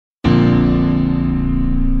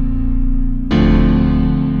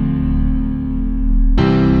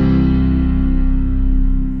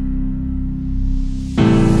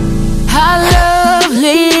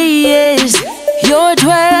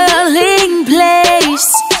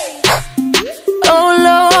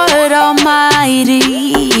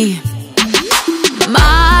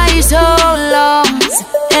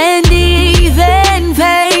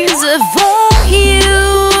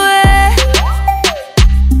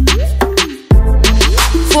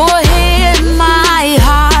For him my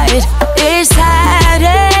heart is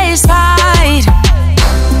satisfied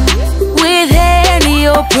within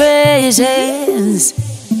your presence.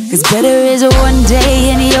 'Cause better is a one day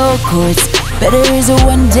in your courts, better is a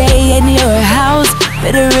one day in your house,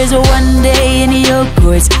 better is a one day in your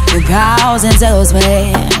courts than thousands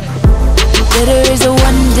elsewhere. Better is a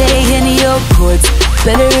one day in your courts,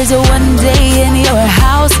 better is a one day in your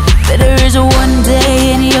house, better is a one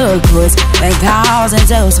day in your courts than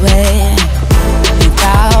thousands elsewhere, than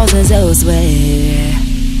thousands elsewhere,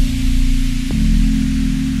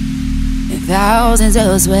 than thousands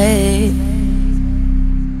elsewhere.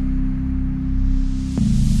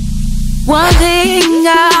 One thing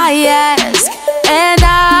I ask and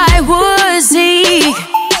I would seek,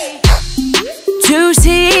 to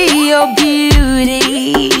see your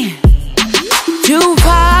beauty, to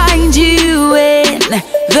find you in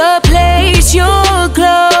the place your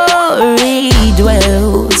glory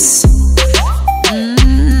dwells.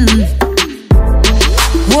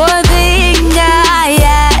 One thing I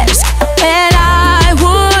ask and I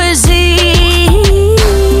would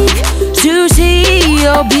seek, to see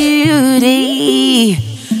your beauty.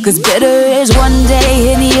 'Cause better is one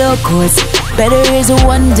day in your courts, better is a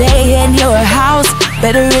one day in your house,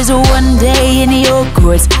 better is a one day in your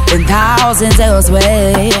courts than thousands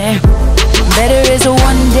elsewhere. Better is a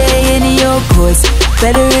one day in your courts,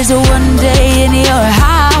 better is a one day in your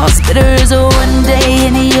house, better is a one day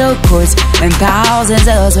in your courts than thousands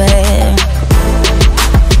elsewhere.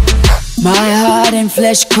 My heart and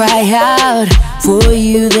flesh cry out for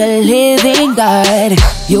you, the living God.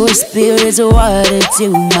 Your spirit's water to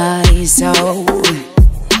my soul.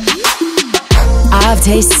 I've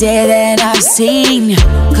tasted and I've seen,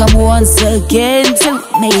 come once again to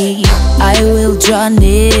me, I will draw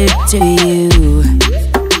near to you.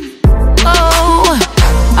 Oh,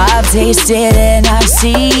 I've tasted and I've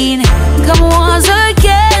seen, come once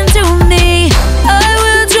again to me, I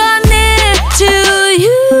will draw near to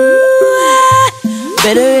you.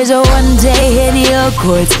 Better is a one day in your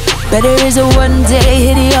courts, better is a one day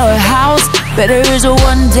in your house, better is a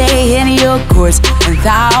one day in your courts and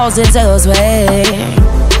thousands elsewhere.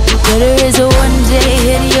 Better is a one day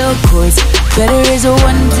in your courts, better is a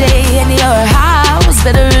one day in your house,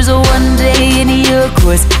 better is a one day in your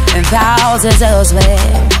courts and thousands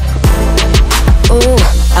elsewhere. Oh,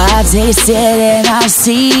 I've tasted and I've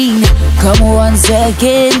seen, come once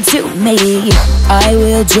again to me, I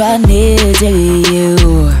will draw near to you.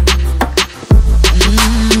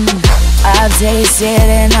 I've tasted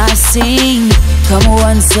and I've seen, come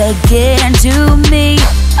once again to me,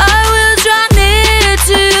 I will draw near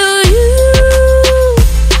to you.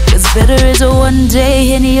 'Cause better is a one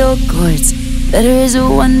day in your courts, better is a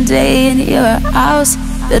one day in your house,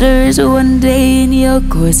 better is a one day in your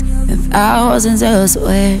courts than thousands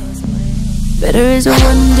elsewhere. Better is a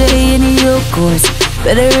one day in your courts,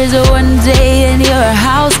 better is a one day in your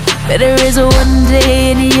house, better is a one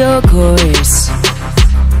day in your courts.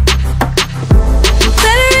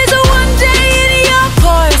 Better is a one day in your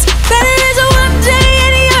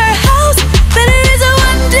house, better is a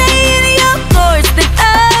one day in your courts than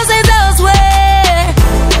thousands elsewhere.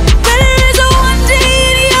 Better is a one day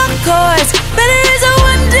in your courts, better is a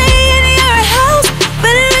one day in your house,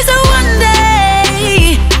 better is a one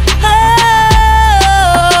day. Oh,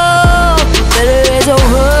 better is a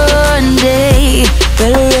one day,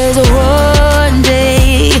 better is a one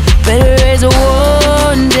day, better is a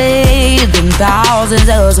one day than thousands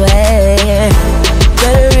elsewhere.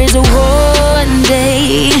 Better is a one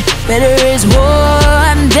day, better is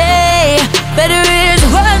one day, better is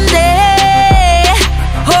one day,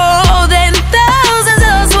 oh, than thousands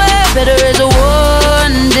elsewhere. Better is a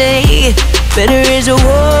one day, better is a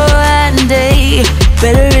one day,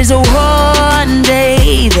 better is a one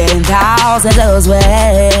day than thousands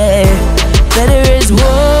elsewhere. Better is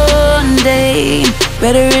one day,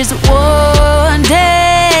 better is one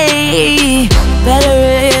day, better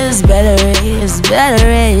is, better is, better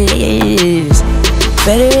is.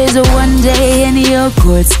 Better is a one day in your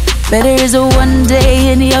courts, better is a one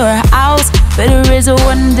day in your house, better is a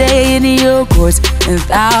one day in your courts and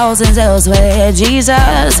thousands elsewhere.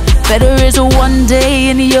 Jesus, better is a one day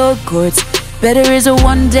in your courts, better is a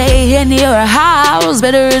one day in your house,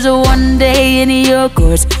 better is a one day in your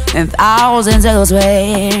courts and thousands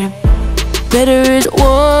elsewhere. Better is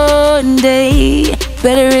one day,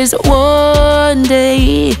 better is one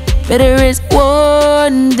day, better is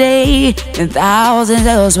one day and thousands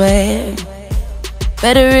elsewhere.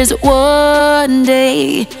 Better is one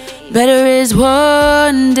day, better is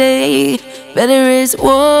one day, better is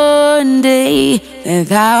one day and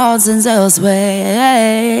thousands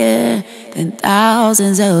elsewhere. than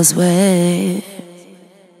thousands elsewhere.